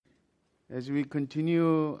As we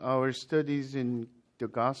continue our studies in the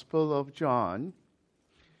Gospel of John,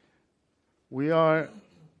 we are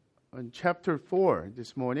on chapter 4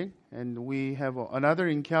 this morning, and we have another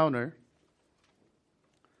encounter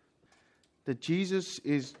that Jesus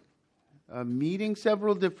is meeting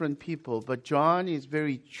several different people, but John is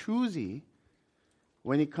very choosy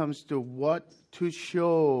when it comes to what to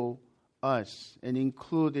show us and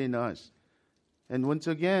include in us. And once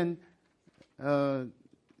again,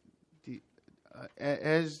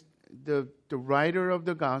 as the writer of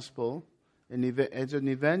the gospel and as an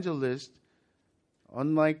evangelist,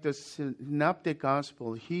 unlike the synoptic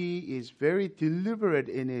gospel, he is very deliberate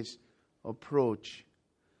in his approach.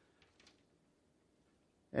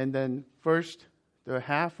 And then first, the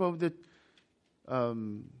half of the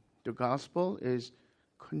gospel is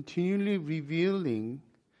continually revealing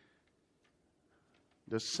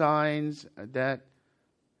the signs that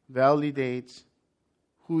validates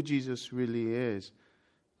who Jesus really is,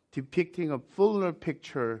 depicting a fuller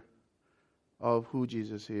picture of who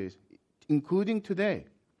Jesus is, including today.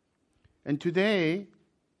 And today,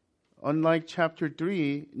 unlike chapter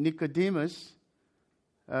 3, Nicodemus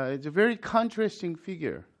is a very contrasting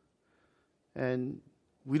figure. And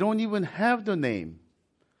we don't even have the name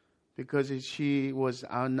because she was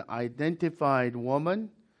an unidentified woman.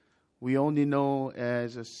 We only know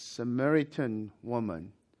as a Samaritan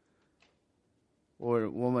woman, or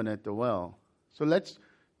woman at the well. So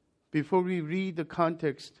before we read the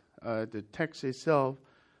context, the text itself,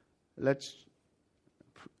 let's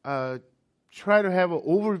try to have an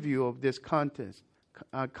overview of this contrast.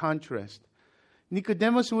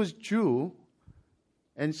 Nicodemus was Jew,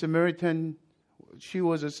 and Samaritan. She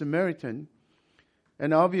was a Samaritan,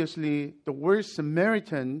 and obviously the word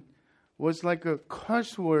Samaritan was like a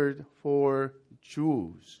curse word for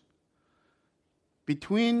Jews.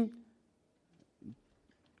 Between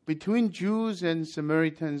Jews and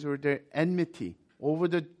Samaritans were there enmity over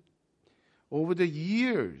the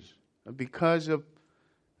years because of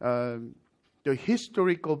the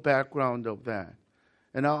historical background of that.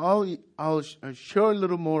 And I'll share a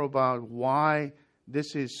little more about why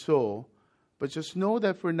this is so. But just know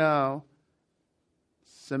that for now,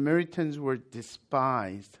 Samaritans were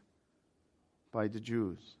despised by the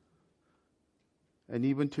Jews. And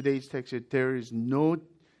even today's text, there is no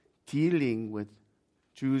dealing with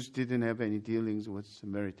Jews. Didn't have any dealings with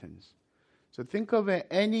Samaritans. So think of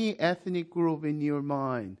any ethnic group in your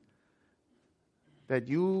mind that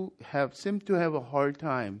you seem to have a hard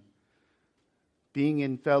time being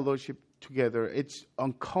in fellowship together. It's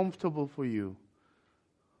uncomfortable for you.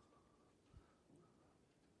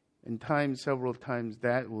 And several times,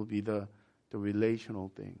 that will be the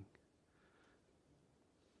relational thing.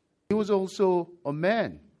 He was also a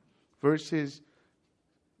man versus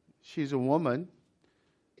she's a woman.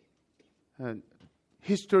 And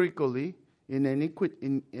historically, in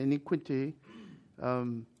iniquity,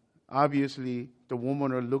 obviously the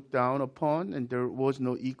women are looked down upon, and there was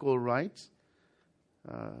no equal rights.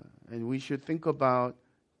 And we should think about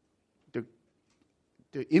the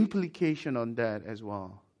implication on that as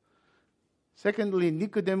well. Secondly,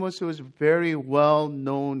 Nicodemus was a very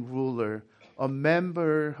well-known ruler, a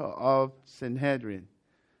member of Sanhedrin.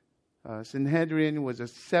 Sanhedrin was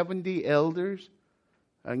 70 elders,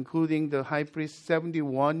 including the high priest,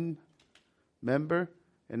 71 member,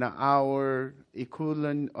 and our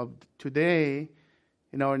equivalent of today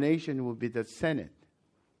in our nation would be the Senate.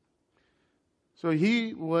 So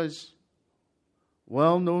he was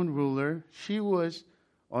well-known ruler. She was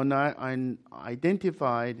an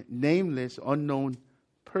unidentified, nameless, unknown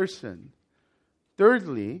person.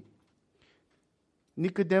 Thirdly,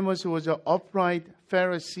 Nicodemus was an upright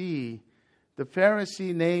Pharisee. The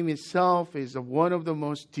Pharisee name itself is one of the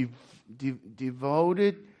most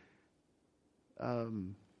devoted,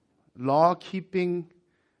 law-keeping,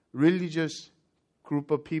 religious group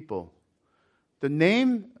of people. The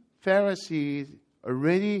name Pharisee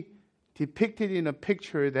already depicted in a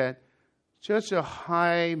picture that just a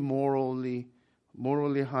high, morally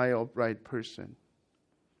high, upright person.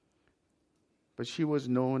 But she was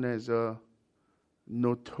known as a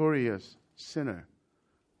notorious sinner.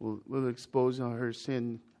 We'll expose her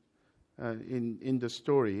sin in the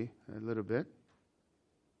story a little bit.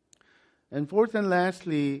 And fourth and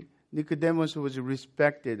lastly, Nicodemus was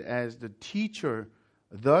respected as the teacher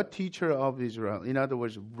of Israel. In other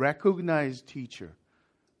words, recognized teacher.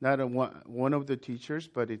 Not one of the teachers,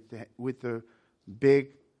 but with a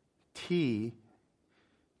big T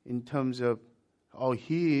in terms of,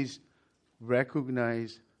 he is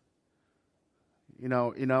recognized, in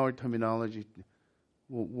our terminology,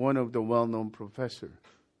 one of the well-known professor.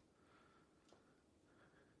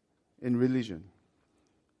 in religion.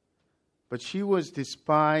 But she was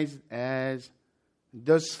despised as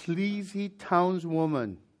the sleazy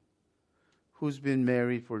townswoman who's been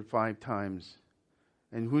married for 5 times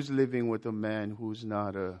and who's living with a man who's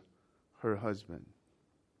not her husband.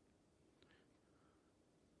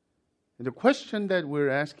 And the question that we're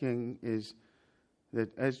asking is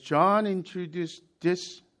that as John introduced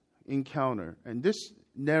this encounter and this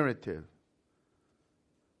narrative,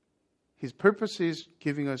 his purpose is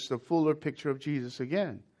giving us the fuller picture of Jesus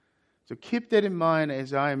again. So keep that in mind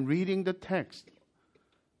as I am reading the text,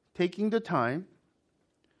 taking the time.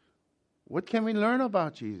 What can we learn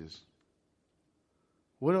about Jesus?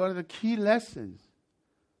 What are the key lessons?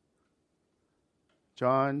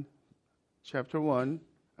 John chapter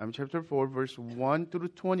 4, verse 1 through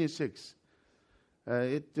 26.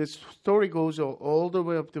 This story goes all the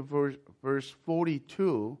way up to verse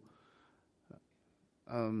 42.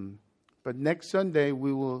 But next Sunday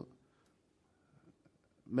we will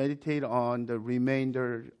meditate on the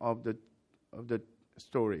remainder of the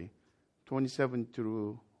story, 27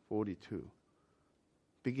 through 42,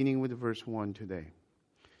 beginning with verse 1 today.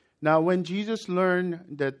 Now, when Jesus learned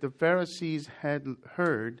that the Pharisees had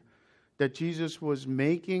heard that Jesus was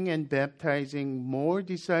making and baptizing more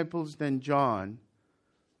disciples than John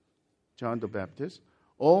the Baptist,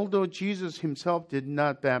 although Jesus himself did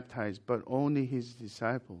not baptize, but only his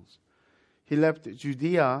disciples, he left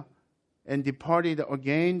Judea and departed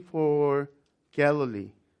again for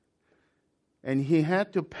Galilee. And he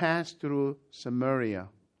had to pass through Samaria.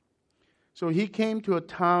 So he came to a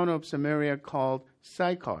town of Samaria called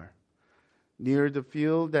Sychar, near the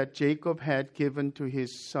field that Jacob had given to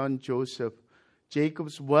his son Joseph.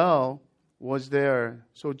 Jacob's well was there.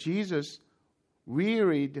 So Jesus,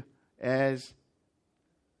 wearied as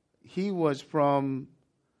he was from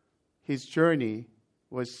his journey,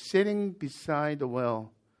 was sitting beside the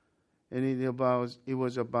well. And it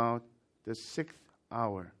was about the 6th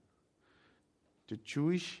hour. The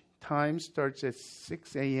Jewish time starts at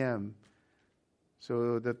 6 a.m.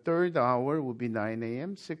 So the 3rd hour will be 9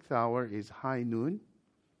 a.m. 6th hour is high noon.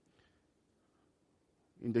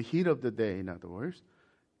 In the heat of the day, in other words.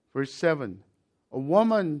 Verse 7. A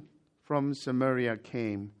woman from Samaria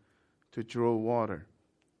came to draw water.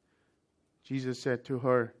 Jesus said to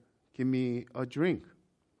her, "Give me a drink."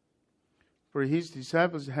 For his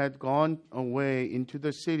disciples had gone away into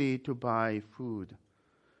the city to buy food.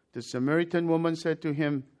 The Samaritan woman said to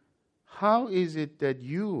him, "How is it that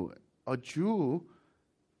you, a Jew,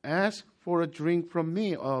 ask for a drink from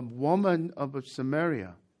me, a woman of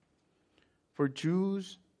Samaria? For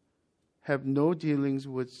Jews have no dealings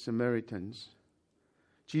with Samaritans."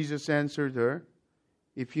 Jesus answered her,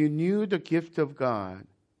 "If you knew the gift of God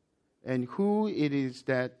and who it is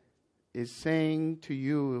that is saying to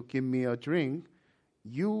you, 'Give me a drink,'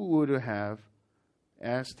 you would have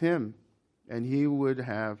asked him, and he would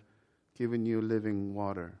have given you living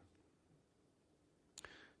water."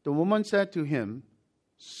 The woman said to him,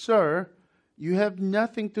 "Sir, you have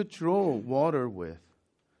nothing to draw water with,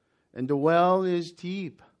 and the well is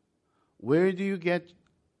deep. Where do you get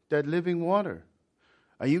that living water?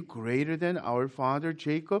 Are you greater than our father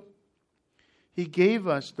Jacob? He gave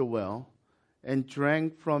us the well and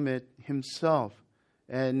drank from it himself,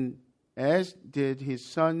 and as did his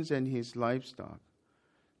sons and his livestock."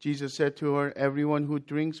 Jesus said to her, "Everyone who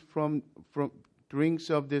drinks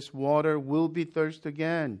of this water will be thirsty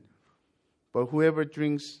again. But whoever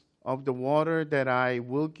drinks of the water that I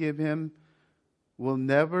will give him will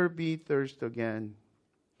never be thirsty again.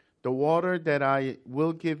 The water that I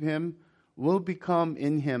will give him will become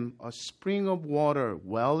in him a spring of water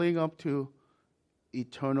welling up to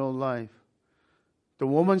eternal life." The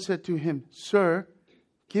woman said to him, "Sir,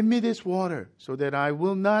 give me this water so that I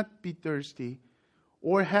will not be thirsty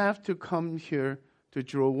or have to come here to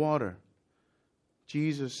draw water."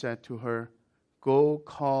 Jesus said to her, "Go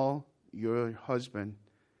call your husband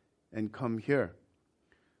and come here."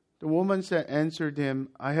 The woman answered him,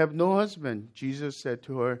 "I have no husband." Jesus said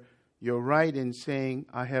to her, "You're right in saying,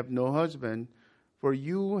 'I have no husband,' for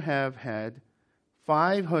you have had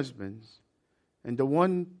 5 husbands, and the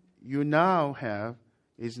one you now have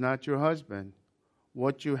is not your husband.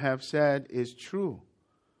 What you have said is true."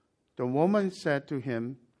 The woman said to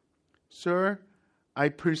him, "Sir, I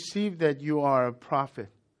perceive that you are a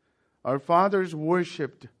prophet. Our fathers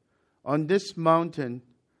worshipped on this mountain,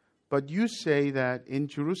 but you say that in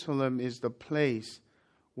Jerusalem is the place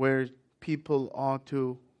where people ought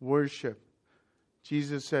to worship."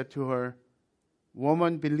 Jesus said to her,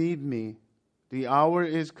 "Woman, believe me, the hour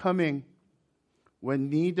is coming when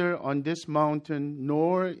neither on this mountain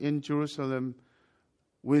nor in Jerusalem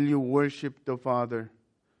will you worship the Father.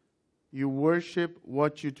 You worship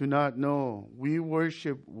what you do not know. We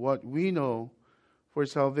worship what we know, for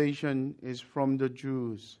salvation is from the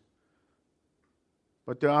Jews.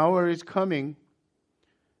 But the hour is coming,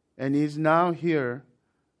 and is now here,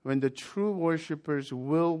 when the true worshipers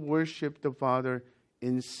will worship the Father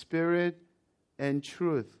in spirit and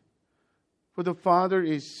truth. For the Father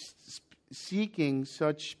is seeking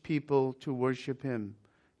such people to worship Him.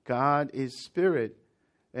 God is spirit,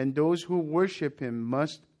 and those who worship Him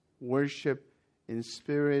must worship in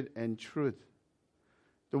spirit and truth.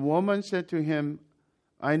 The woman said to him,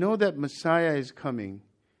 I know that Messiah is coming,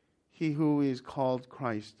 He who is called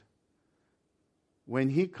Christ. When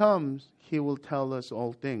He comes, He will tell us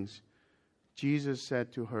all things. Jesus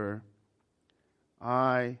said to her,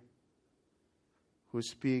 I who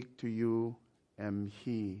speak to you am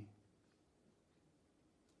He.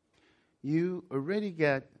 You already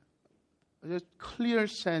get a clear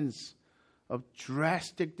sense of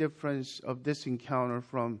drastic difference of this encounter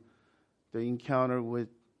from the encounter with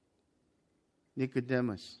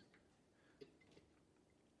Nicodemus.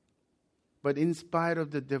 But in spite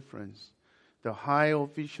of the difference, the high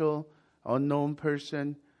official, unknown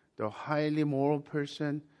person, the highly moral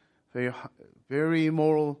person, very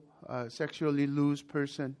immoral, sexually loose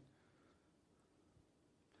person,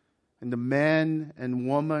 and the man and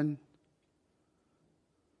woman,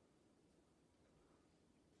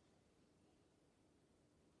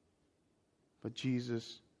 but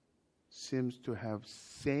Jesus seems to have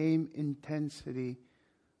same intensity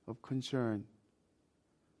of concern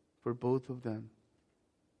for both of them.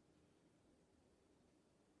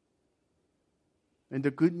 And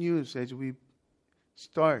the good news as we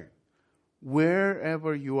start,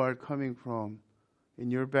 wherever you are coming from,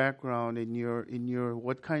 in your background, in your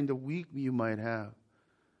what kind of week you might have,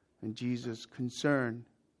 and Jesus' concern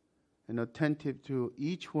and attentive to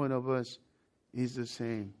each one of us is the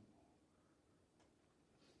same.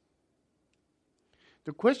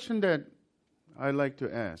 The question that I like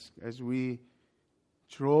to ask as we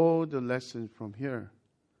draw the lesson from here,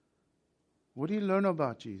 what do you learn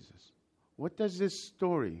about Jesus? What does this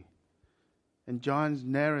story and John's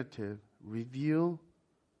narrative reveal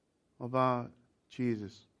about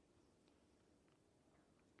Jesus?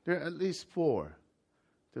 There are at least 4,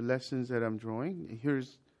 the lessons that I'm drawing.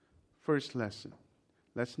 Here's first lesson.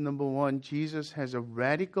 Lesson number 1, Jesus has a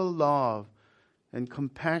radical love and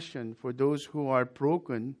compassion for those who are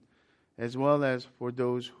broken, as well as for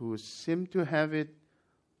those who seem to have it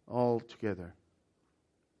all together.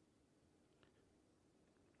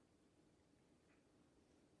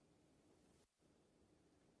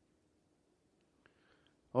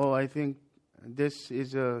 Oh, I think this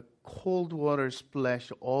is a cold water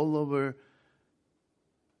splash all over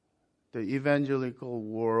the evangelical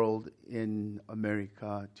world in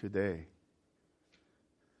America today.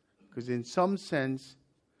 Because in some sense,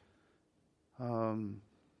 the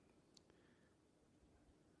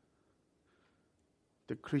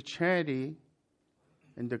Christianity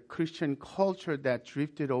and the Christian culture that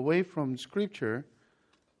drifted away from Scripture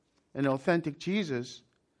and authentic Jesus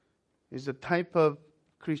is a type of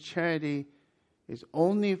Christianity is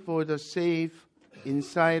only for the safe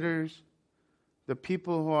insiders, the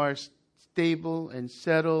people who are stable and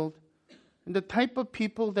settled, and the type of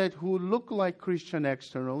people that who look like Christian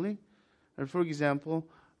externally. And for example,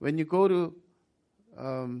 when you go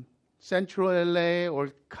to Central LA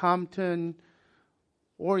or Compton,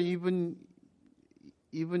 or even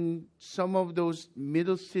some of those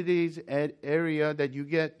middle cities area that you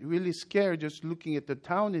get really scared just looking at the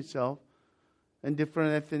town itself and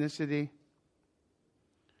different ethnicity.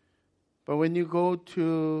 But when you go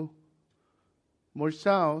to more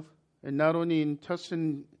south, and not only in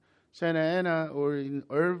Tucson, Santa Ana, or in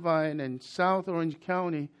Irvine and South Orange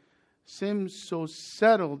County, seems so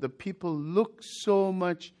settled. The people look so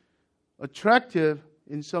much attractive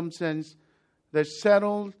in some sense. They're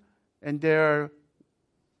settled and they're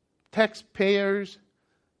taxpayers.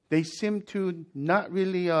 They seem to not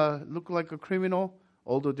really look like a criminal,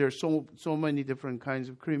 although there's so many different kinds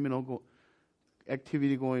of criminal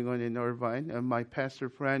activity going on in Irvine. And my pastor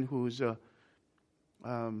friend, who's a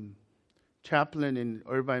chaplain in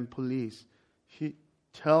Irvine Police, he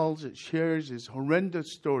shares his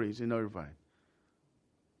horrendous stories in Irvine,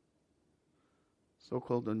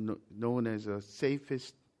 so-called known as the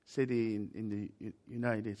safest city in the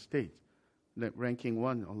United States, ranking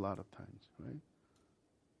 1 a lot of times, right?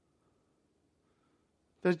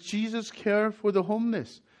 Does Jesus care for the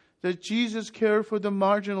homeless? Does Jesus care for the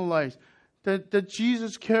marginalized? Does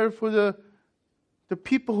Jesus care for the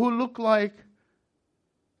people who look like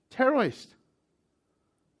terrorists,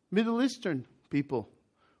 Middle Eastern people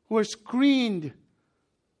who are screened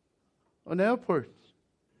on airports.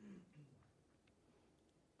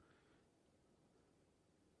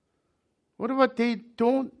 What about they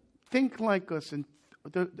don't think like us, and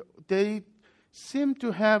they seem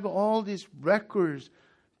to have all these records,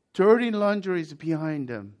 dirty laundries behind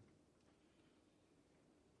them.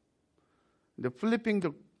 The flipping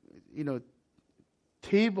the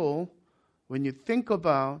table, when you think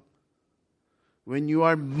about when you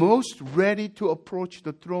are most ready to approach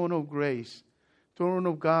the throne of grace, throne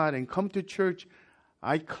of God, and come to church,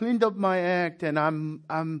 I cleaned up my act, and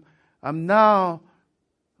I'm now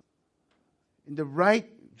in the right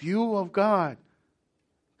view of God.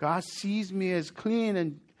 God sees me as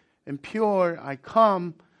clean and pure. I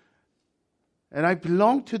come and I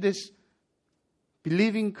belong to this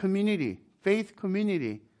believing community, faith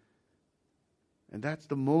community. And that's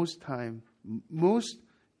the most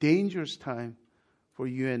dangerous time for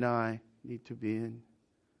you and I need to be in.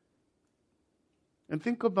 And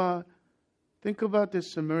think about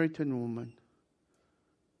this Samaritan woman.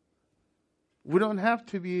 We don't have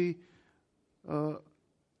to be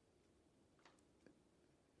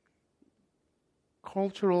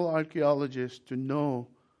cultural archaeologists to know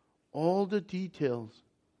all the details.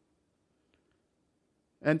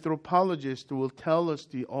 Anthropologists will tell us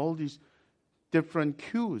all these different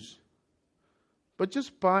cues. But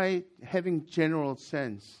just by having general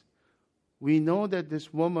sense, we know that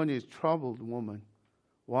this woman is a troubled woman.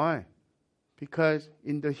 Why? Because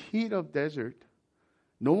in the heat of desert,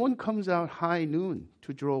 no one comes out high noon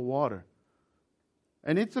to draw water.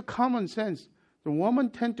 And it's a common sense. The women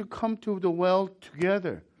tend to come to the well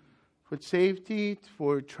together for safety,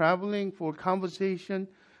 for traveling, for conversation.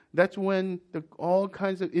 That's when all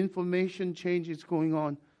kinds of information change is going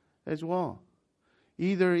on as well.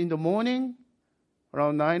 Either in the morning,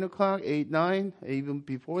 around 9 o'clock, 8, 9, even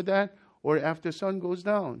before that, or after sun goes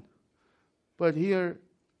down. But here,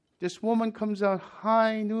 this woman comes out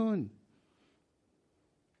high noon,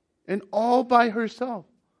 and all by herself.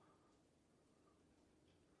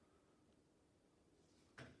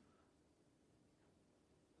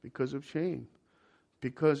 Because of shame,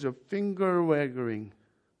 because of finger wagging,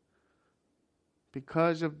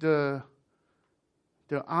 because of the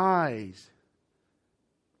eyes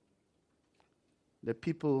that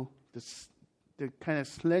people, the kind of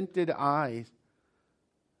slanted eyes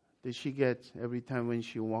that she gets every time when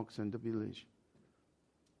she walks in the village.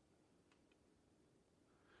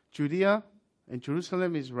 Judea and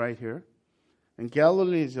Jerusalem is right here, and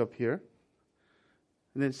Galilee is up here,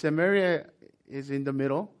 and then Samaria is in the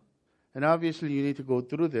middle, and obviously you need to go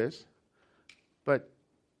through this. But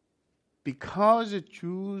because the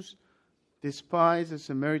Jews despise the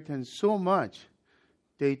Samaritans so much,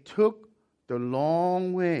 they took the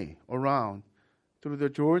long way around through the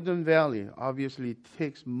Jordan Valley. Obviously, it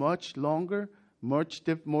takes much longer, much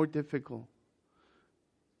more difficult.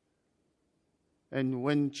 And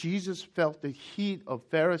when Jesus felt the heat of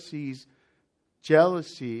Pharisees'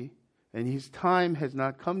 jealousy, and his time has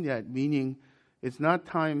not come yet, meaning it's not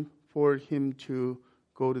time for him to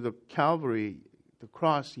go to the Calvary, the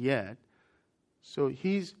cross yet. So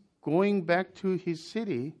he's going back to his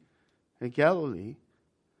city, Galilee,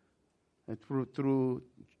 through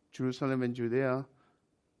Jerusalem and Judea.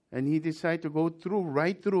 And he decided to go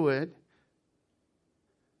right through it.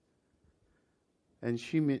 And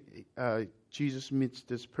Jesus meets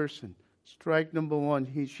this person. Strike number one,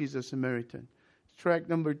 she's a Samaritan. Strike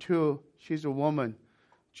number two, she's a woman.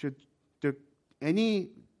 Any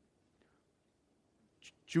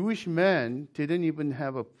Jewish man didn't even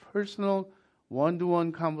have a personal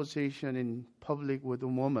one-to-one conversation in public with a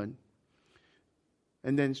woman.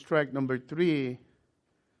 And then strike number three,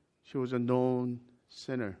 she was a known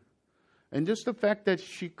sinner. And just the fact that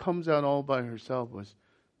she comes out all by herself was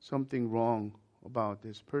something wrong about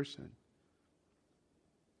this person.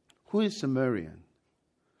 Who is Samaritan?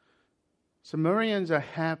 Samaritans are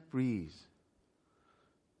half-breeds.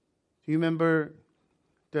 Do you remember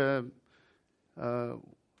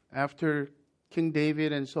after King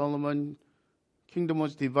David and Solomon, kingdom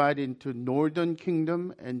was divided into northern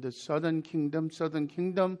kingdom and the southern kingdom. Southern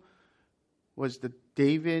kingdom was the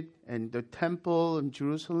David and the temple in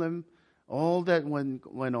Jerusalem. All that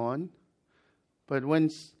went on. But when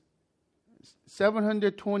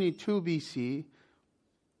 722 BC,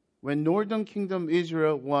 when northern kingdom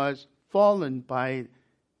Israel was fallen by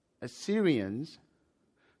Assyrians,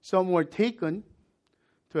 some were taken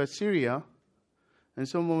to Assyria, and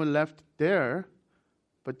some were left there,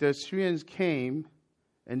 but the Assyrians came,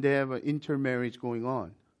 and they have an intermarriage going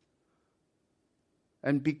on.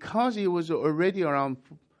 And because it was already around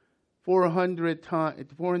 400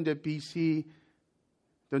 BC,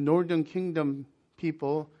 the northern kingdom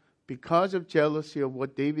people because of jealousy of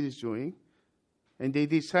what David is doing, and they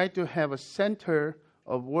decide to have a center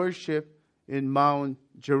of worship in Mount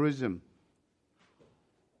Gerizim.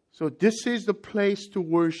 So this is the place to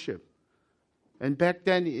worship. And back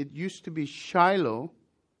then it used to be Shiloh.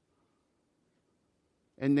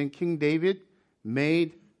 And then King David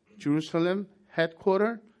made Jerusalem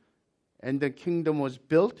headquarters, and the kingdom was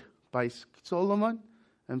built by Solomon.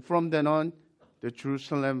 And from then on, the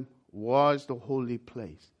Jerusalem was the holy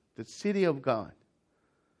place, the city of God.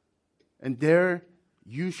 And there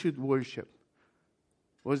you should worship.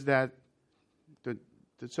 Was that the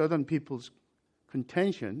southern people's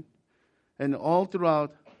contention? And all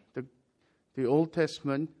throughout the Old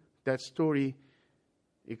Testament, that story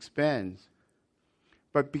expands.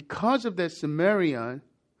 But because of that,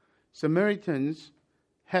 Samaritans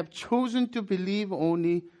have chosen to believe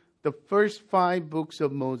only the first 5 books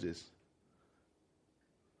of Moses.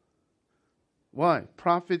 Why?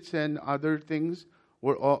 Prophets and other things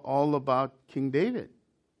were all about King David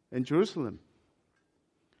and Jerusalem.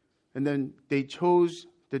 And then they chose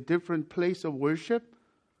the different place of worship.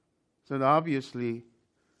 So obviously,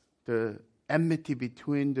 the enmity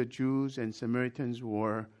between the Jews and Samaritans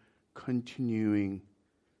were continuing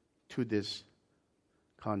to this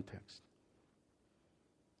context.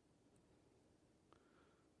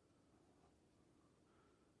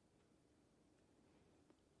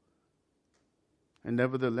 And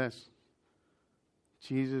nevertheless,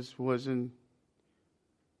 Jesus wasn't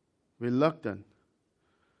reluctant.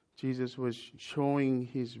 Jesus was showing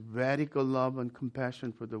his radical love and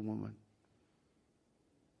compassion for the woman.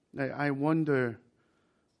 I wonder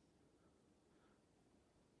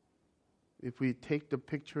if we take the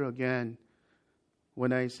picture again,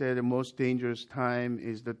 when I said the most dangerous time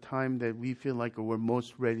is the time that we feel like we're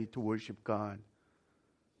most ready to worship God.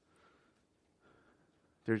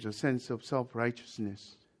 There's a sense of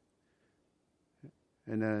self-righteousness.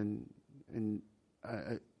 And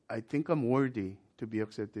I think I'm worthy to be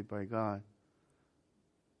accepted by God.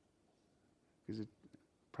 Because the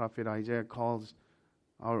prophet Isaiah calls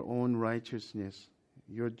our own righteousness,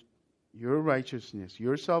 your righteousness,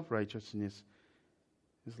 your self-righteousness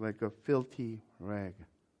is like a filthy rag.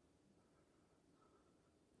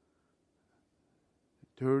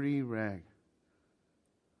 Dirty rag.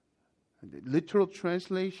 The literal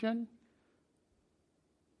translation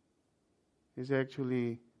is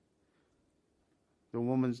actually the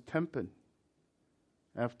woman's tympan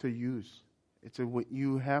after use.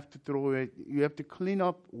 You have to throw it, you have to clean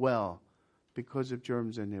up well because of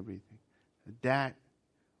germs and everything. That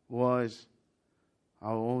was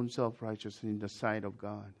our own self-righteousness in the sight of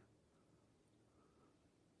God.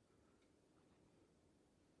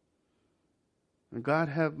 And God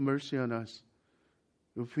have mercy on us.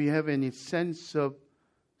 If we have any sense of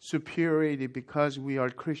superiority because we are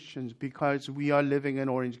Christians, because we are living in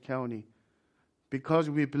Orange County, because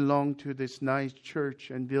we belong to this nice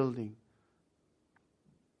church and building.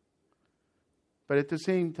 But at the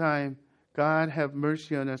same time, God have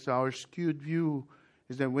mercy on us. Our skewed view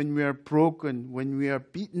is that when we are broken, when we are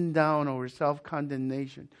beaten down over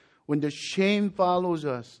self-condemnation, when the shame follows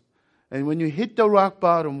us, and when you hit the rock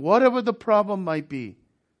bottom, whatever the problem might be,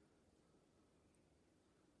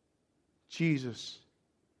 Jesus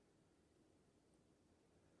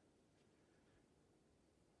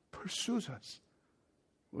pursues us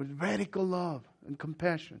with radical love and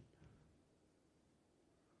compassion.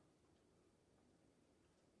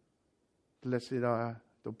 Blessed are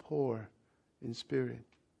the poor in spirit,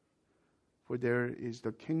 for there is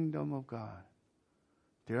the kingdom of God.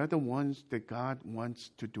 They are the ones that God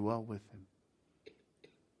wants to dwell with them.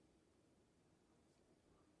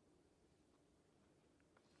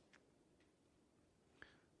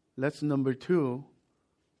 Lesson number 2,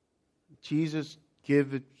 Jesus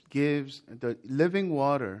gives the living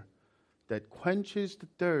water that quenches the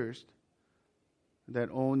thirst that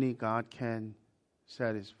only God can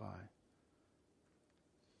satisfy.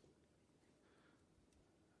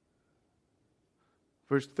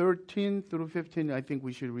 Verse 13 through 15, I think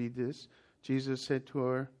we should read this. Jesus said to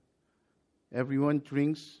her, "Everyone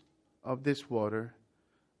drinks of this water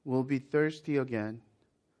will be thirsty again.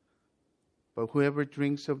 But whoever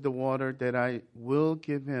drinks of the water that I will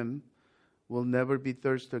give him will never be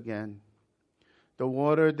thirsty again. The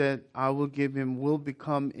water that I will give him will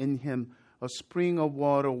become in him a spring of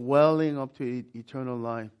water welling up to eternal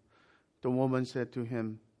life." The woman said to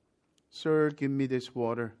him, "Sir, give me this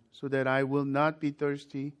water so that I will not be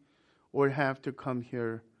thirsty or have to come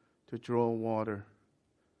here to draw water."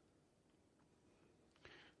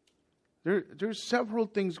 There's several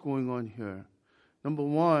things going on here. Number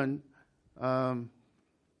one,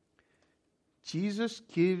 Jesus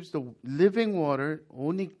gives the living water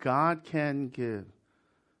only God can give.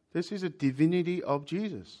 This is a divinity of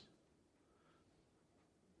Jesus.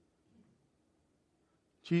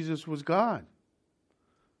 Jesus was God.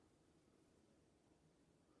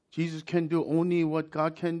 Jesus can do only what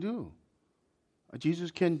God can do.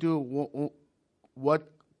 Jesus can do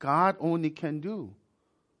what God only can do.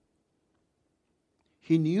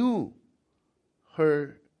 He knew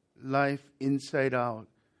her life inside out,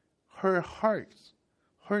 her heart,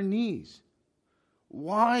 her needs,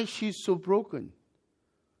 why she's so broken.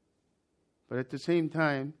 But at the same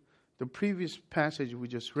time, the previous passage we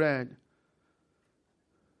just read,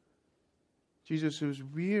 Jesus was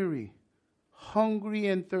weary, hungry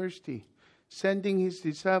and thirsty, sending his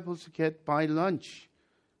disciples to get by lunch.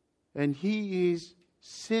 And he is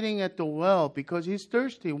sitting at the well because he's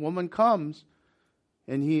thirsty. A woman comes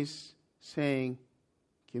and he's saying,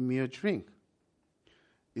 "Give me a drink."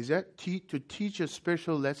 Is that to teach a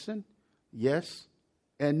special lesson? Yes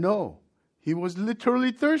and no. He was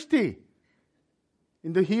literally thirsty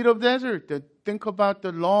in the heat of desert. Think about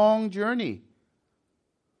the long journey.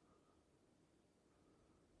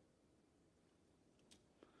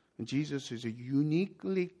 And Jesus is a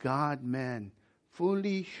uniquely God-man,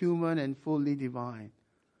 fully human and fully divine.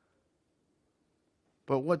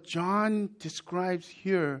 But what John describes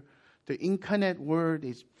here, the incarnate Word,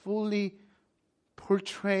 is fully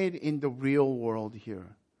portrayed in the real world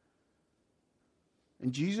here.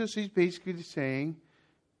 And Jesus is basically saying,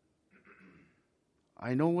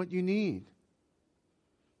 I know what you need.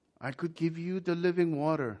 I could give you the living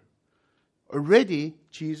water. Already,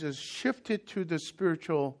 Jesus shifted to the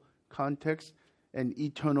spiritual context and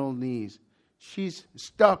eternal needs. She's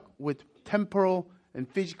stuck with temporal and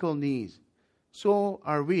physical needs. So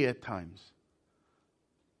are we at times.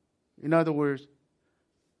 In other words,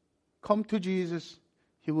 come to Jesus.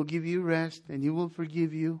 He will give you rest and He will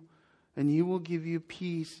forgive you and He will give you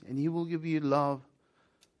peace and He will give you love.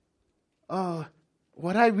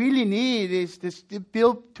 What I really need is this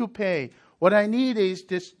bill to pay. What I need is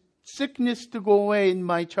this sickness to go away in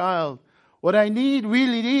my child. What I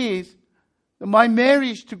really is my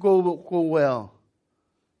marriage to go well.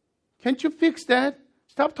 Can't you fix that?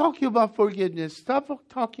 Stop talking about forgiveness. Stop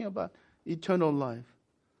talking about eternal life.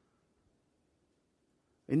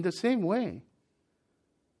 In the same way,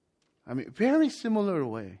 very similar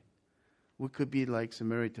way, we could be like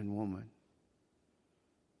Samaritan woman.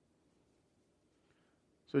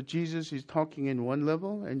 So Jesus is talking in one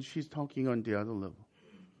level and she's talking on the other level.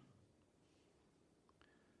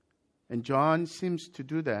 And John seems to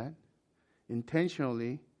do that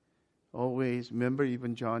intentionally. Always, remember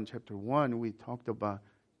even John chapter 1, we talked about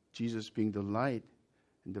Jesus being the light,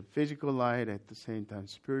 and the physical light at the same time,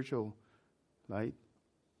 spiritual light.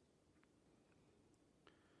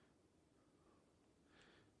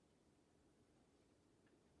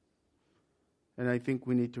 And I think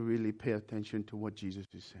we need to really pay attention to what Jesus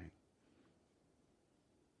is saying.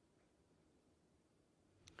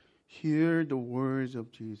 Hear the words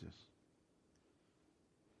of Jesus.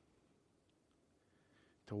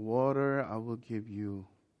 The water I will give you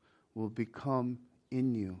will become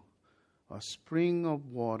in you a spring of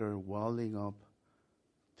water welling up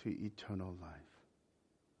to eternal life.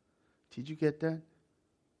 Did you get that?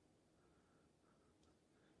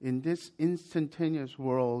 In this instantaneous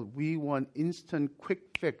world, we want instant,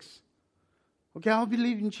 quick fix. Okay, I'll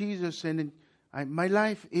believe in Jesus and my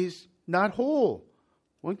life is not whole.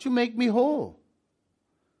 Won't you make me whole?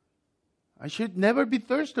 I should never be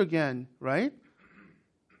thirsty again, right?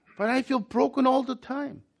 But I feel broken all the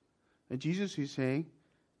time. And Jesus is saying,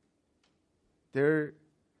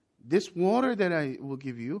 this water that I will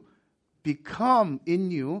give you, become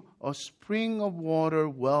in you a spring of water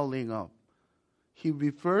welling up. He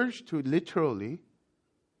refers to literally,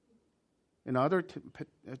 in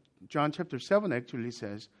John chapter 7 actually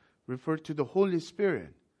says, refer to the Holy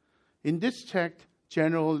Spirit. In this text,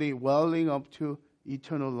 generally welling up to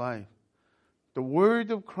eternal life. The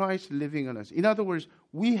word of Christ living in us. In other words,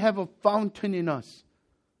 we have a fountain in us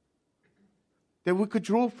that we could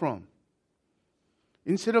draw from.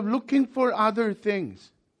 Instead of looking for other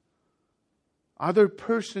things, other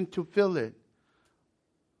person to fill it,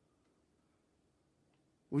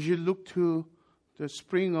 we should look to the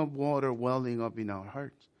spring of water welling up in our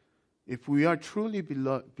hearts. If we are truly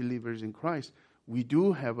believers in Christ, we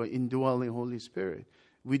do have an indwelling Holy Spirit.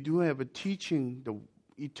 We do have a teaching, the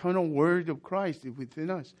eternal word of Christ within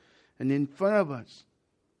us and in front of us.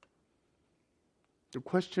 The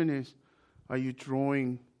question is, are you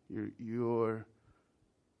drawing your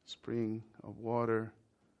spring of water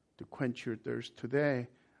to quench your thirst today?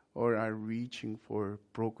 or are reaching for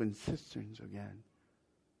broken cisterns again.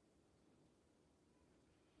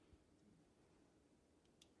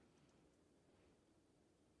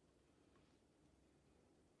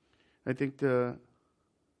 I think the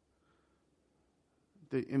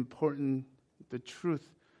truth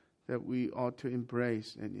that we ought to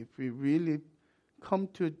embrace, and if we really come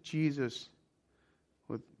to Jesus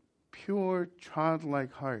with pure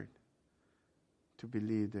childlike heart to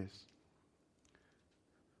believe this.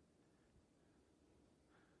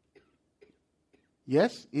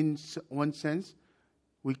 Yes, in one sense,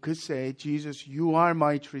 we could say, Jesus, you are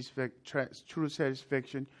my true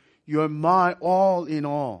satisfaction. You are my all in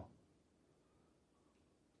all.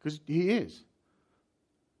 Because He is.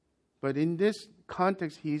 But in this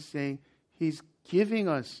context, He's saying, He's giving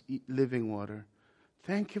us living water.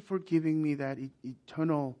 Thank you for giving me that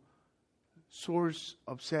eternal source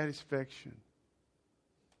of satisfaction.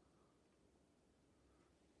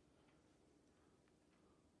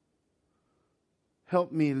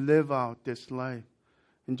 Help me live out this life.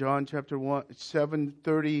 In John chapter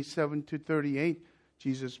 7:37 to 38,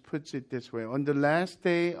 Jesus puts it this way. On the last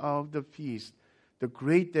day of the feast, the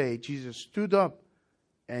great day, Jesus stood up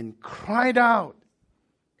and cried out,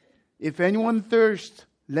 "If anyone thirsts,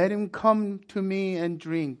 let him come to me and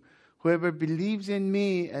drink. Whoever believes in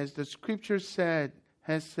me, as the scripture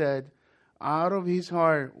has said, out of his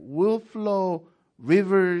heart will flow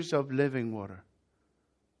rivers of living water."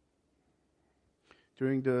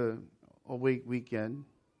 During the Awake weekend,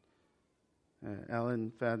 Alan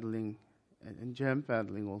Fadling and Jem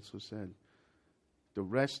Fadling also said, the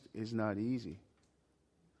rest is not easy.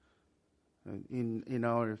 In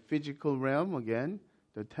our physical realm, again,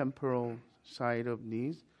 the temporal side of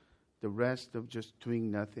needs, the rest of just doing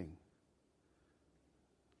nothing.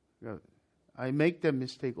 I make that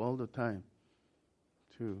mistake all the time,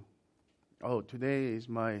 too. Oh, today is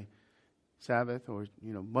my Sabbath, or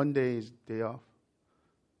Monday is day off.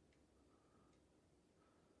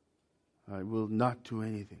 I will not do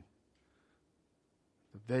anything.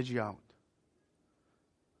 The veggie out.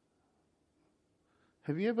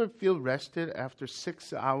 Have you ever feel rested after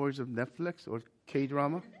 6 hours of Netflix or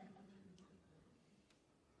K-drama?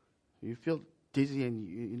 You feel dizzy and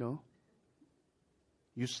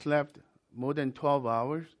you slept more than 12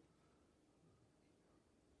 hours.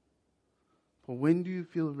 But when do you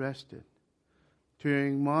feel rested?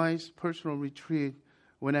 During my personal retreat,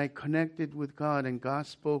 when I connected with God and God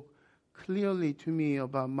spoke clearly to me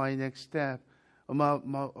about my next step, about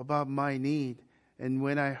my need, and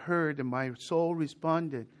when I heard, and my soul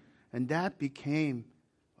responded, and that became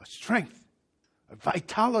a strength, a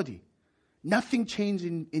vitality. Nothing changed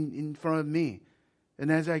in front of me.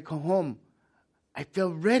 And as I come home, I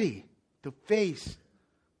felt ready to face.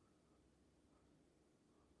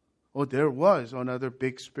 Oh, there was another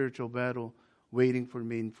big spiritual battle waiting for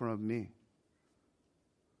me in front of me.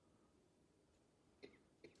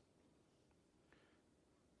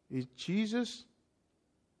 Is Jesus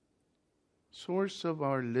source of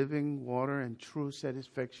our living water and true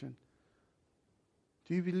satisfaction?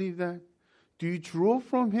 Do you believe that? Do you draw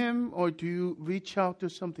from Him, or do you reach out to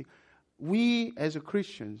something? We as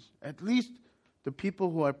Christians, at least the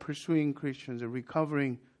people who are pursuing Christians and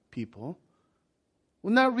recovering people,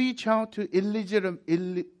 will not reach out to illegitimate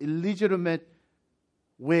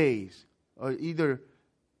ways, or either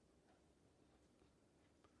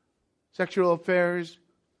sexual affairs.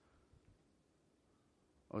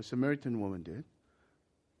 A Samaritan woman did,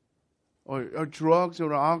 or drugs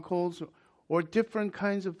or alcohols, or different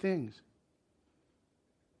kinds of things.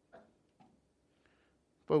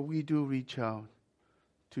 But we do reach out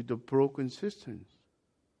to the broken cisterns.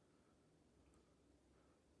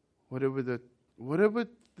 Whatever the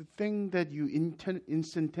thing that you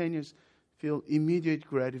instantaneous feel immediate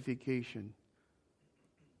gratification.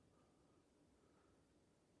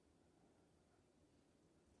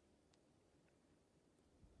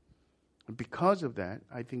 Because of that,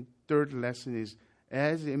 I think third lesson is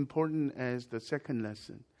as important as the second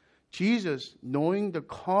lesson. Jesus, knowing the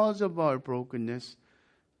cause of our brokenness,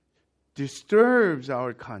 disturbs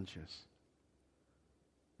our conscience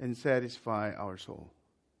and satisfies our soul.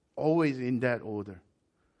 Always in that order.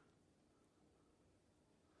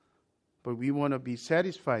 But we want to be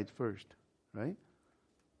satisfied first, right?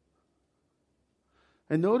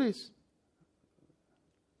 And notice,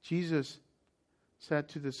 Jesus said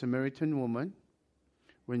to the Samaritan woman,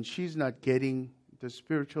 when she's not getting the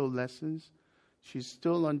spiritual lessons, she's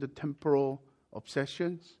still on the temporal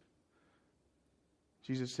obsessions.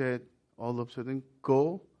 Jesus said, all of a sudden,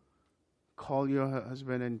 go, call your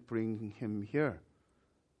husband and bring him here.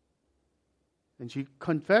 And she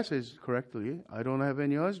confesses correctly, I don't have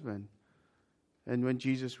any husband. And when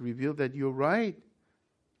Jesus revealed that you're right,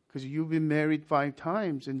 because you've been married 5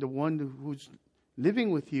 times, and the one who's living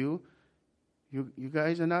with you, you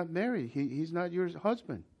guys are not married. He's not your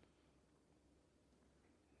husband.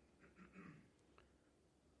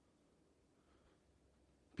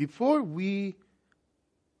 Before we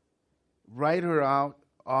write her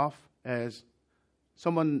off as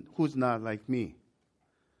someone who's not like me,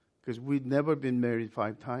 because we'd never been married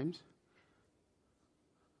 5 times.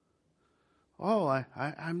 Oh,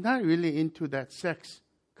 I'm not really into that sex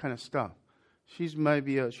kind of stuff. She might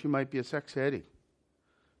be a sex addict.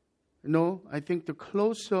 No, I think the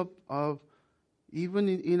close-up of even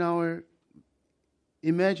in our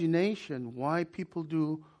imagination, why people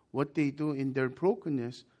do what they do in their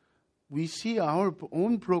brokenness, we see our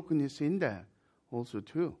own brokenness in that also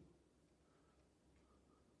too.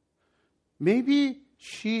 Maybe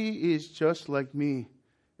she is just like me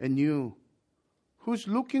and you, who's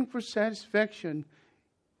looking for satisfaction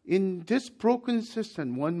in this broken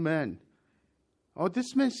system, one man. Oh,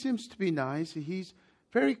 this man seems to be nice. He's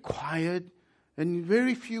very quiet and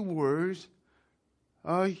very few words.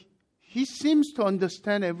 He seems to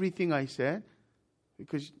understand everything I said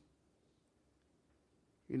because,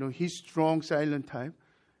 he's strong, silent type.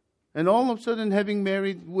 And all of a sudden, having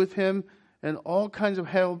married with him, and all kinds of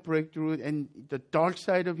hell break through, and the dark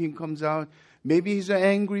side of him comes out. Maybe he's an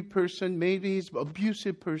angry person. Maybe he's an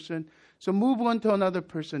abusive person. So move on to another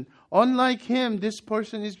person. Unlike him, this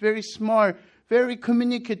person is very smart, very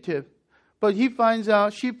communicative. But she finds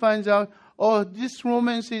out, oh, this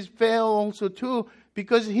romance is fail also too,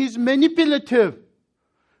 because he's manipulative.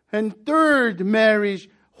 And third marriage,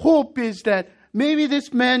 hope is that maybe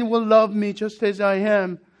this man will love me just as I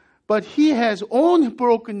am. But he has own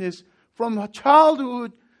brokenness from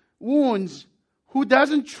childhood wounds, who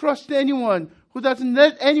doesn't trust anyone, who doesn't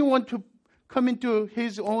let anyone to come into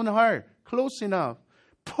his own heart close enough,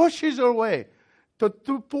 pushes away. The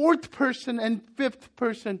 4th person and 5th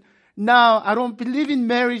person, now I don't believe in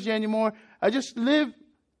marriage anymore. I just live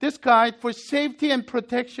this guy for safety and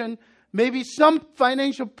protection, maybe some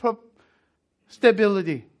financial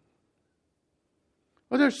stability.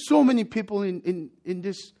 Well, there's so many people in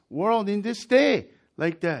this world, in this day,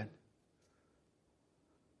 like that.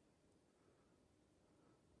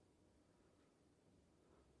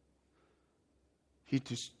 He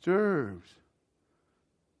disturbs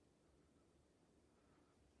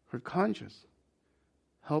her conscience,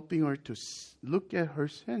 helping her to look at her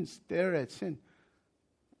sin, stare at sin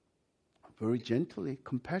very gently,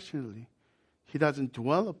 compassionately. He doesn't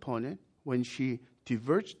dwell upon it when she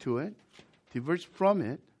diverts from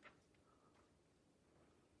it.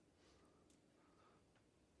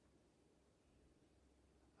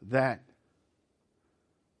 That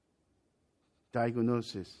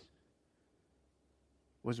diagnosis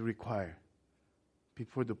was required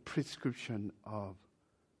before the prescription of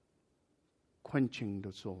quenching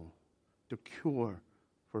the soul, the cure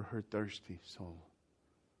for her thirsty soul.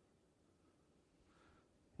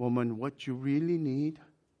 Woman, what you really need,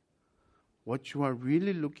 what you are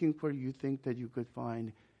really looking for, you think that you could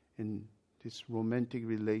find in this romantic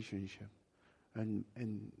relationship. And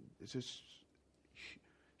it's just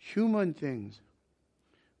human things.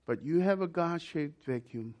 But you have a God-shaped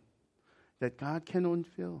vacuum that God can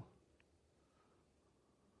unfill.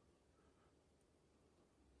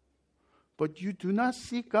 But you do not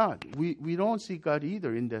seek God. We don't seek God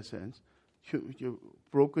either in that sense. You're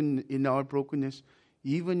broken in our brokenness,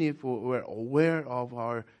 even if we're aware of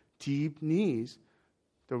our deep needs,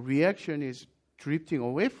 the reaction is drifting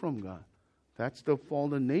away from God. That's the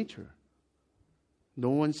fallen nature. No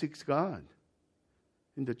one seeks God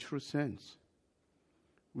in the true sense.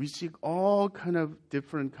 We seek all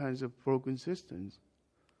different kinds of broken systems.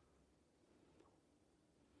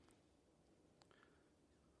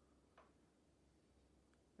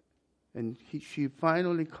 And she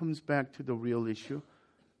finally comes back to the real issue.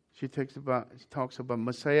 She talks about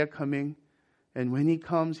Messiah coming, and when he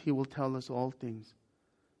comes, he will tell us all things.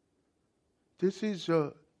 This is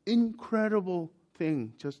an incredible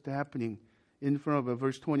thing just happening in front of her.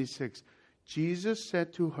 Verse 26. Jesus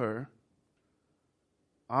said to her,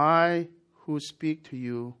 I who speak to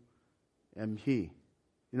you am he.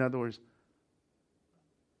 In other words,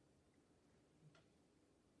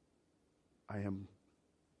 I am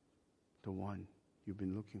the one you've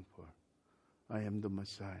been looking for. I am the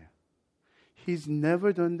Messiah. He's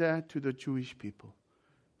never done that to the Jewish people.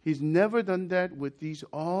 He's never done that with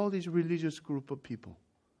all these religious group of people.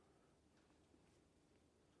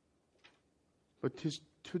 But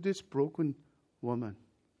to this broken woman,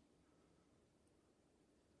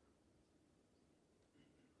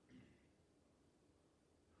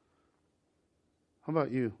 How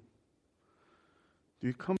about you? Do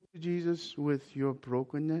you come to Jesus with your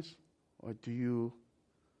brokenness, or do you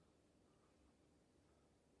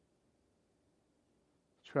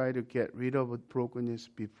try to get rid of brokenness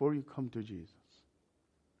before you come to Jesus?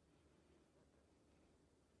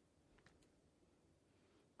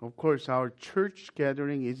 Of course, our church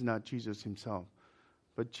gathering is not Jesus himself,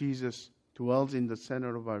 but Jesus dwells in the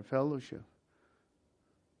center of our fellowship.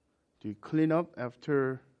 Do you clean up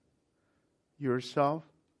after yourself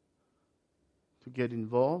to get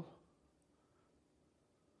involved,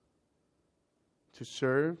 to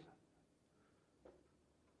serve,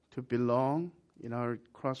 to belong in our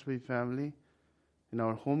Crossway family, in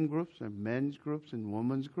our home groups and men's groups and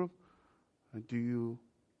women's group? Or do you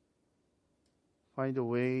find a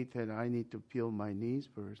way that I need to feel my needs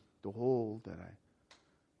first, the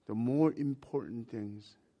more important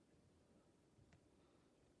things?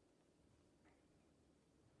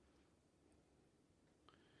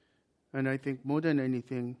 And I think more than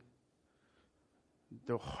anything,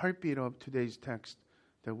 the heartbeat of today's text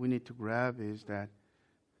that we need to grab is that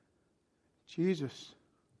Jesus,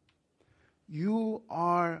 you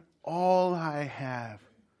are all I have.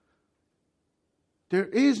 There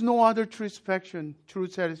is no other true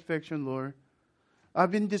satisfaction, Lord.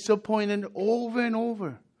 I've been disappointed over and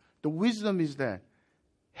over. The wisdom is that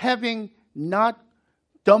having not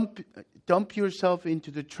dump yourself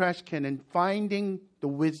into the trash can and finding the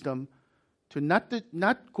wisdom to not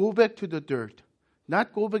go back to the dirt,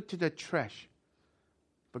 not go back to the trash,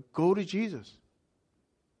 but go to Jesus.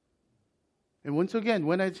 And once again,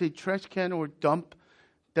 when I say trash can or dump,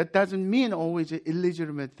 that doesn't mean always an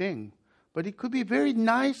illegitimate thing. But it could be a very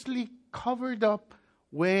nicely covered up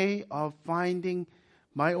way of finding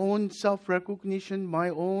my own self-recognition, my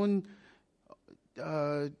own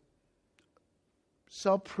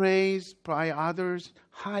self-praise by others,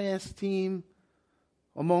 high esteem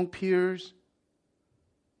among peers.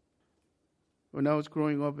 When I was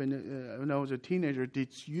growing up and when I was a teenager,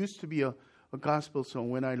 it used to be a gospel song.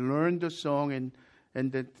 When I learned the song and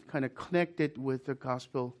then kind of connected with the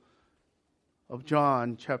gospel of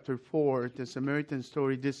John, chapter 4, the Samaritan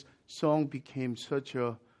story, this song became such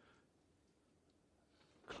a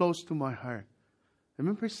close to my heart. I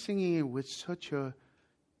remember singing it with such a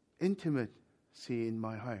intimacy in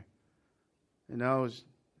my heart. And I was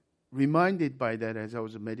reminded by that as I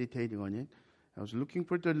was meditating on it. I was looking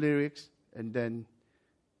for the lyrics, and then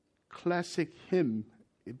classic hymn.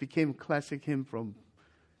 It became classic hymn from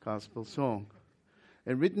gospel song.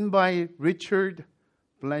 And written by Richard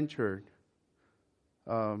Blanchard.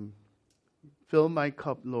 Fill my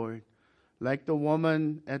cup, Lord, like the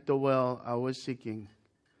woman at the well I was seeking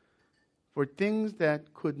for things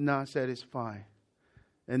that could not satisfy.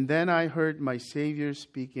 And then I heard my Savior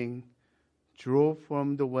speaking, draw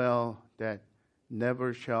from the well that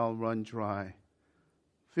never shall run dry.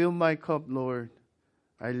 Fill my cup, Lord.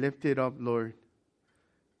 I lift it up, Lord.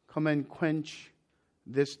 Come and quench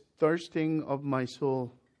this thirsting of my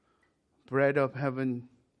soul. Bread of heaven,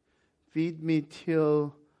 feed me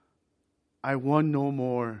till I want no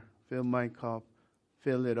more. Fill my cup,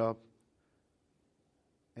 fill it up,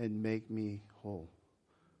 and make me whole.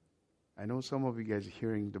 I know some of you guys are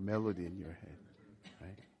hearing the melody in your head,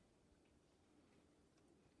 right?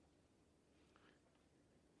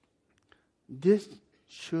 This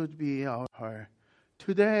should be our heart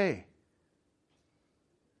today.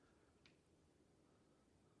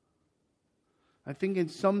 I think in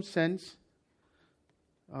some sense,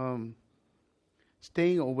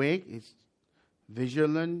 staying awake is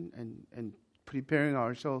vigilant and preparing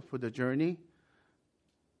ourselves for the journey.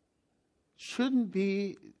 Shouldn't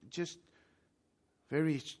be just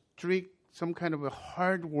very strict, some kind of a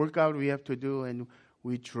hard workout we have to do and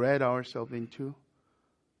we dread ourselves into.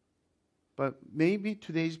 But maybe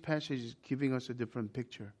today's passage is giving us a different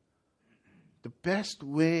picture. The best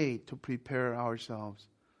way to prepare ourselves,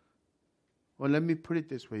 well, let me put it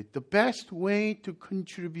this way. The best way to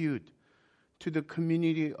contribute to the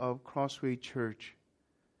community of Crossway Church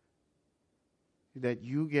is that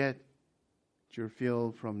you get your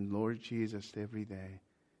fill from Lord Jesus every day.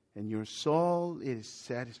 And your soul is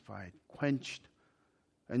satisfied, quenched,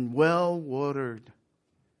 and well watered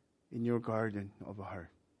in your garden of a heart.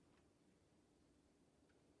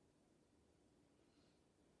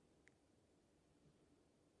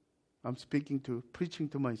 I'm preaching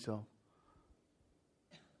to myself.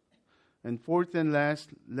 And fourth and last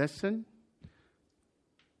lesson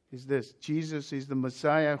is this. Jesus is the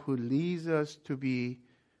Messiah who leads us to be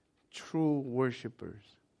true worshipers.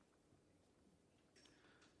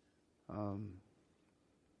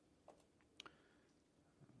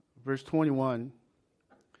 Verse 21.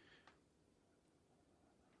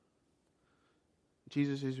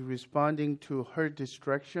 Jesus is responding to her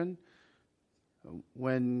distraction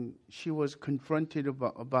when she was confronted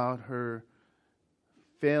about her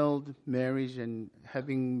failed marriage and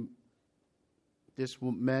having this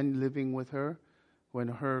man living with her. When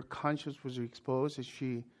her conscience was exposed,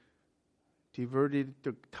 she diverted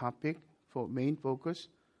the topic for main focus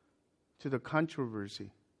to the controversy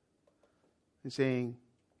and saying,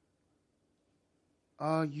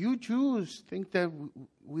 you Jews think that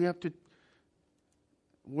we have to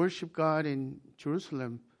worship God in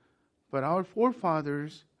Jerusalem, but our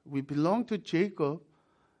forefathers, we belong to Jacob,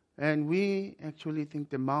 and we actually think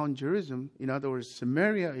that Mount Gerizim, in other words,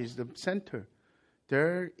 Samaria, is the center.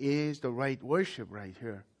 There is the right worship right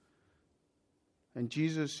here. And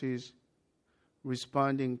Jesus is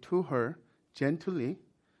responding to her gently,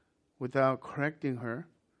 without correcting her.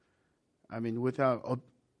 Without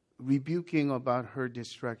rebuking about her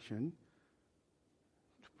distraction.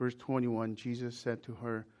 Verse 21, Jesus said to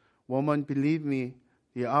her, "Woman, believe me,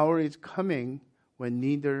 the hour is coming when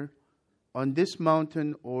neither on this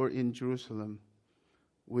mountain or in Jerusalem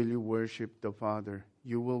will you worship the Father.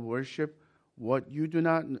 You will worship what you do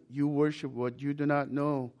not. You worship what you do not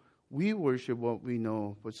know. We worship what we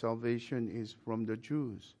know, for salvation is from the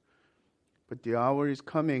Jews. But the hour is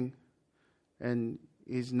coming, and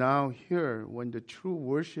is now here, when the true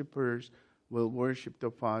worshipers will worship the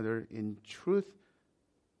Father in truth,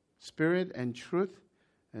 spirit and truth,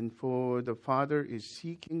 and for the Father is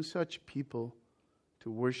seeking such people to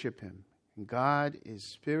worship Him. And God is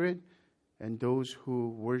spirit, and those who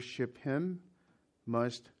worship Him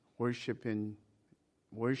must worship in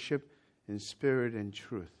spirit and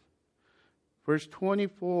truth." Verse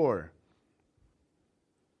 24.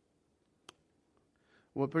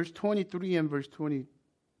 Well, verse 23 and verse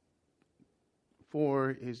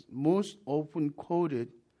 24 is most often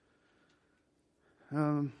quoted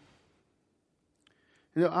out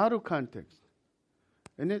of context.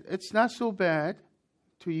 And it's not so bad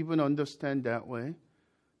to even understand that way.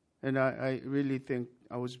 And I really think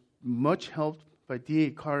I was much helped by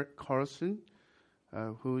D.A. Carlson,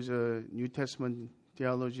 who's a New Testament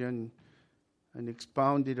theologian, and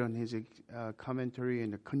expounded on his commentary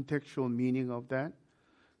and the contextual meaning of that.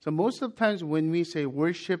 So most of the times when we say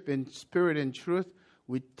worship in spirit and truth,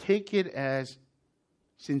 we take it as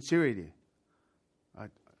sincerity.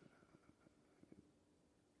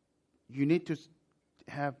 You need to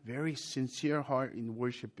have very sincere heart in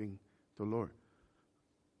worshiping the Lord.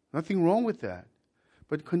 Nothing wrong with that.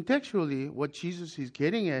 But contextually, what Jesus is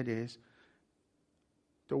getting at is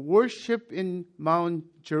the worship in Mount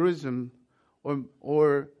Gerizim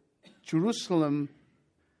or Jerusalem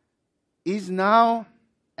is now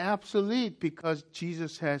obsolete because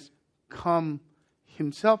Jesus has come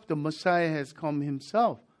Himself. The Messiah has come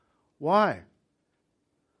Himself. Why?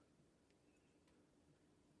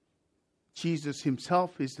 Jesus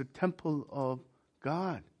Himself is the temple of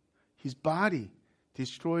God. His body.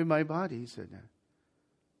 Destroy my body, He said that.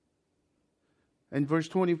 And verse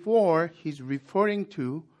 24, He's referring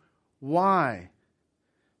to why?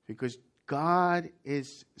 Because God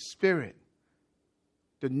is spirit.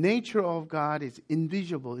 The nature of God is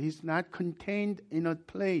invisible. He's not contained in a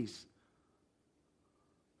place.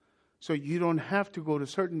 So you don't have to go to a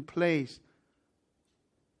certain place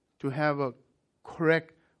to have a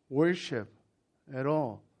correct worship at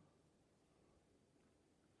all.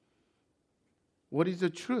 What is the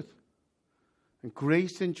truth? And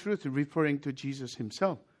grace and truth, referring to Jesus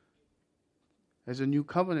Himself. As a new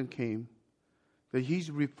covenant came, that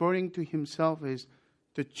He's referring to Himself as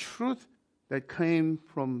the truth that came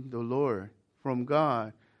from the Lord, from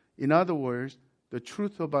God. In other words, the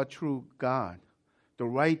truth about true God, the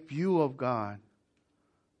right view of God.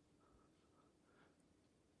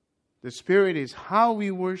 The Spirit is how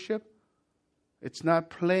we worship. It's not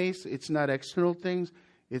place, it's not external things.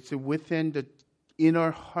 It's within the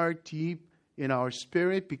inner heart, deep in our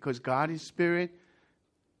spirit, because God is Spirit.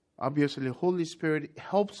 Obviously, the Holy Spirit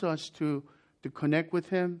helps us to connect with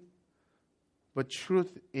Him. But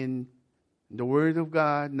truth in the Word of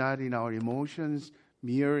God, not in our emotions,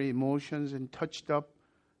 mere emotions and touched up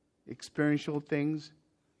experiential things.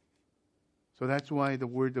 So that's why the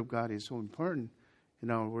Word of God is so important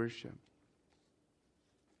in our worship.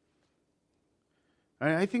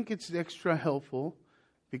 And I think it's extra helpful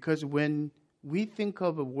because when we think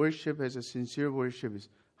of a worship as a sincere worship, is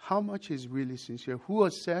how much is really sincere? Who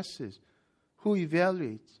assesses? Who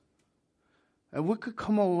evaluates? And we could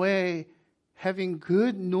come away having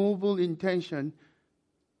good, noble intention,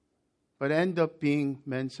 but end up being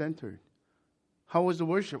man-centered. How was the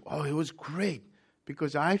worship? Oh, it was great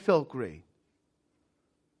because I felt great.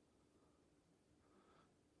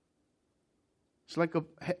 It's like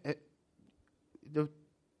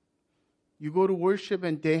you go to worship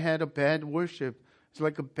and they had a bad worship. It's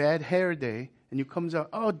like a bad hair day, and you comes out,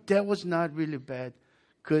 oh, that was not really bad,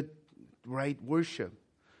 good, right worship.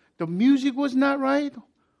 The music was not right,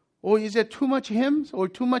 or is it too much hymns, or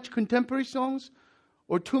too much contemporary songs,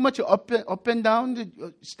 or too much up and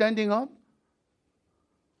down, standing up?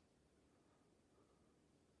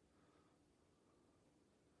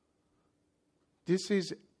 This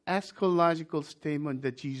is eschatological statement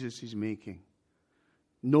that Jesus is making.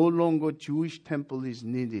 No longer Jewish temple is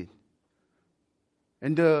needed.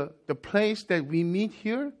 And the place that we meet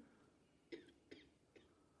here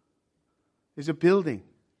is a building.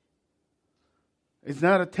 It's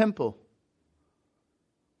not a temple.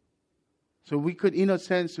 So we could, in a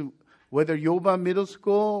sense, whether Yoba Middle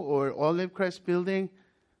School or Olive Crest Building,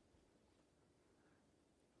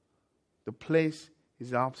 the place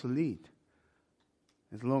is obsolete.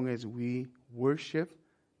 As long as we worship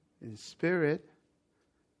in spirit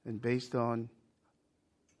and based on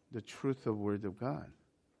the truth of Word of God.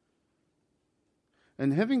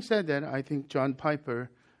 And having said that, I think John Piper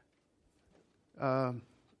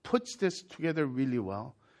puts this together really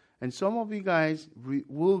well. And some of you guys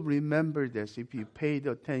will remember this if you paid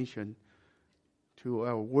attention to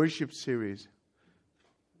our worship series,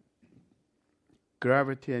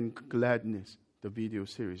 Gravity and Gladness, the video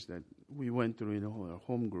series that we went through in our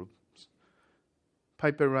home groups.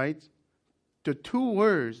 Piper writes, the two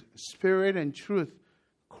words, spirit and truth,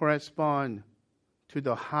 correspond to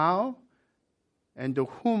the how and the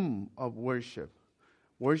whom of worship.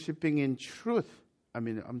 Worshiping in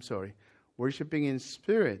worshiping in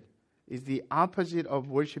spirit is the opposite of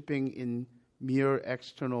worshiping in mere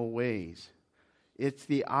external ways. It's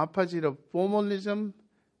the opposite of formalism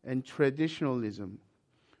and traditionalism.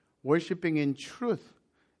 Worshiping in truth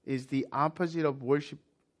is the opposite of worship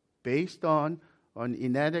based on an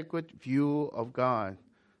inadequate view of God.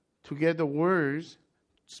 Together, words,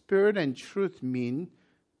 spirit and truth mean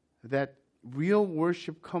that real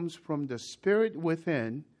worship comes from the spirit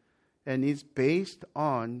within and is based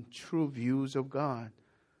on true views of God.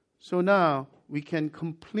 So now we can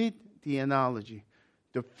complete the analogy.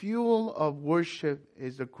 The fuel of worship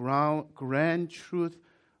is the grand truth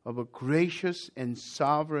of a gracious and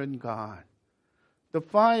sovereign God. The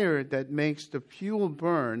fire that makes the fuel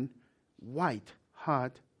burn white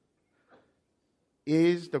hot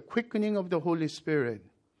is the quickening of the Holy Spirit.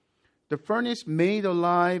 The furnace made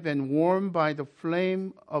alive and warmed by the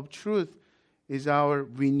flame of truth is our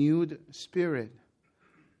renewed spirit.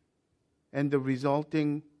 And the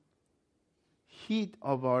resulting heat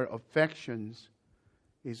of our affections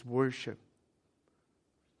is worship,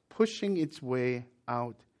 pushing its way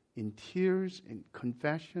out in tears, in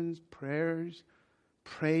confessions, prayers,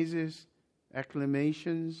 praises,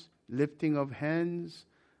 acclamations, lifting of hands,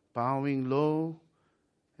 bowing low,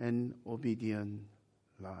 and obedient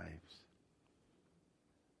lives.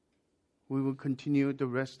 We will continue the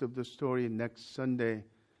rest of the story next Sunday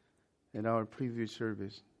in our preview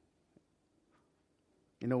service.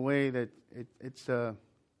 In a way that it's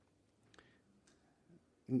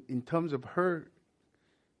in terms of her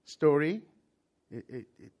story,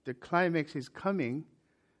 the climax is coming,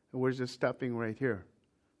 and we're just stopping right here.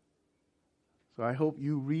 So I hope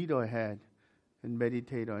you read ahead and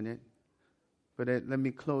meditate on it. But let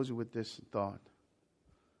me close with this thought.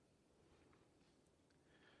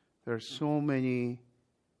 There are so many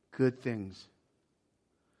good things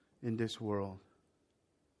in this world.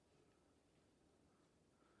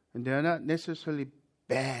 And they are not necessarily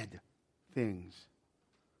bad things.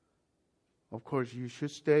 Of course, you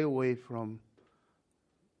should stay away from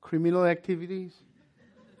criminal activities,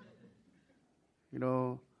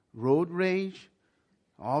 road rage,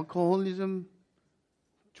 alcoholism,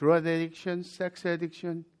 drug addiction, sex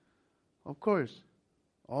addiction. Of course,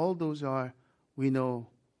 all those are, we know,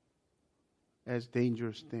 as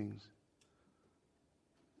dangerous things.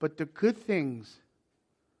 But the good things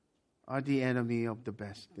are the enemy of the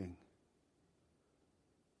best thing.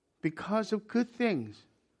 Because of good things,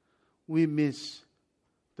 we miss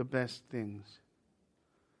the best things.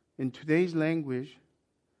 In today's language,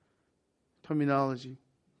 terminology,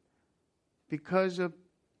 because of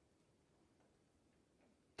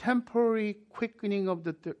temporary quickening of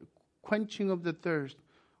the quenching of the thirst,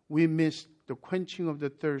 we miss the quenching of the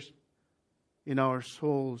thirst in our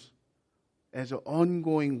souls as an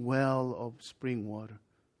ongoing well of spring water.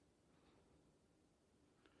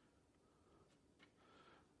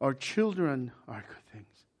 Our children are good things.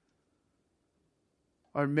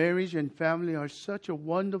 Our marriage and family are such a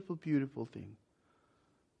wonderful, beautiful thing.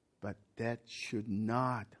 But that should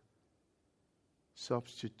not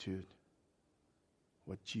substitute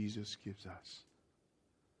what Jesus gives us.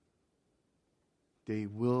 They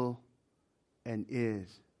will and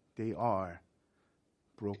they are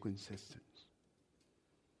broken cisterns.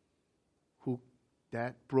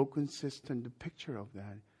 That broken cistern, the picture of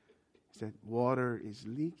that is that water is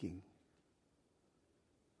leaking.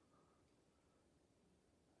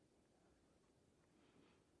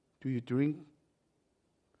 Do you drink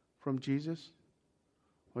from Jesus?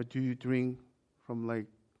 Or do you drink from like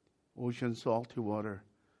ocean salty water?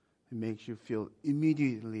 It makes you feel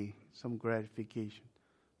immediately some gratification,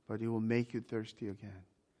 but it will make you thirsty again.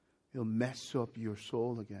 It will mess up your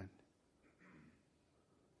soul again.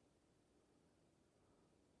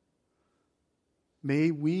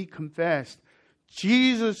 May we confess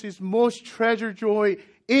Jesus is most treasured joy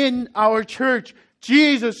in our church.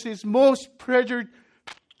 Jesus is most treasured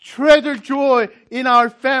joy in our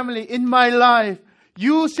family, in my life.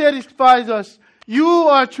 You satisfy us. You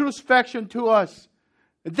are true satisfaction to us.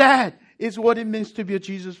 That is what it means to be a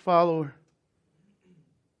Jesus follower.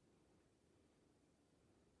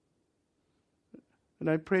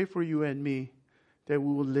 And I pray for you and me that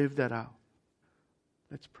we will live that out.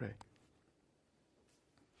 Let's pray.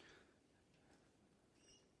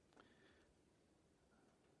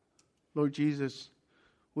 Lord Jesus,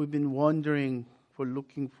 we've been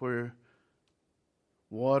looking for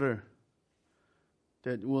water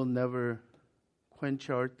that will never quench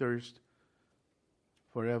our thirst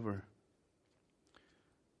forever.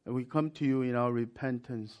 And we come to you in our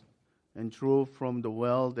repentance and draw from the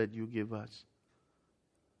well that you give us.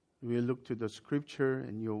 We look to the scripture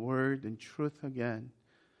and your word and truth again.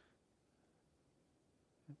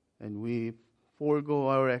 And we forego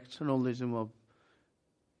our externalism of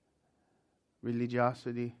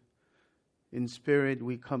religiosity. In spirit,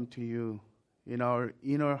 we come to you in our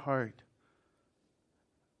inner heart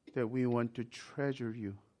that we want to treasure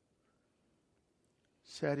you.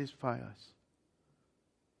 Satisfy us.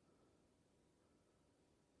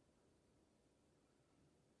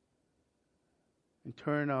 And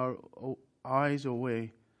turn our eyes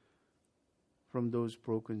away from those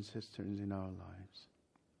broken cisterns in our lives.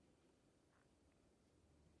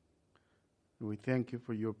 And we thank you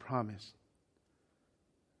for your promise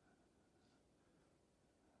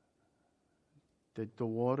that the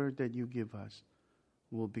water that you give us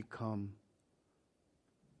will become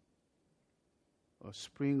a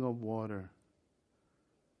spring of water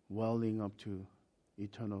welling up to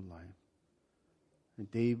eternal life.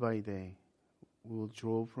 And day by day, we will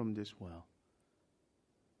draw from this well.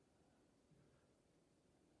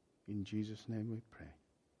 In Jesus' name we pray.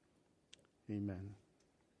 Amen.